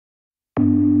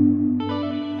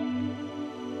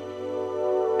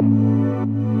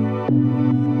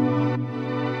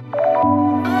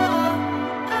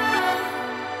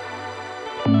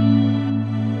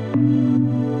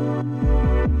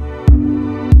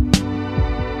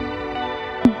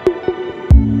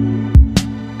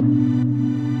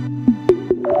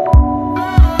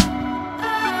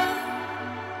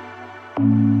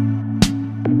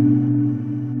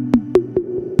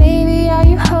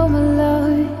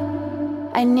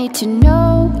I need to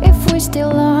know if we're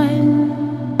still on.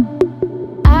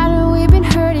 I know we've been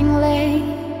hurting lately.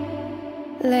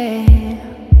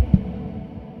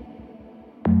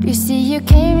 You see, you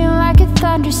came in like a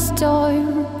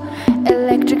thunderstorm,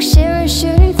 electric shivers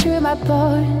shooting through my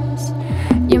bones.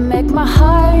 You make my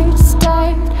heart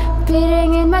start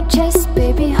beating in my chest,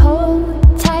 baby, hold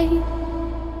tight.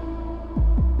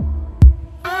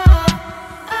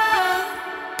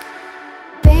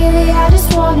 Baby, I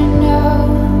just wanna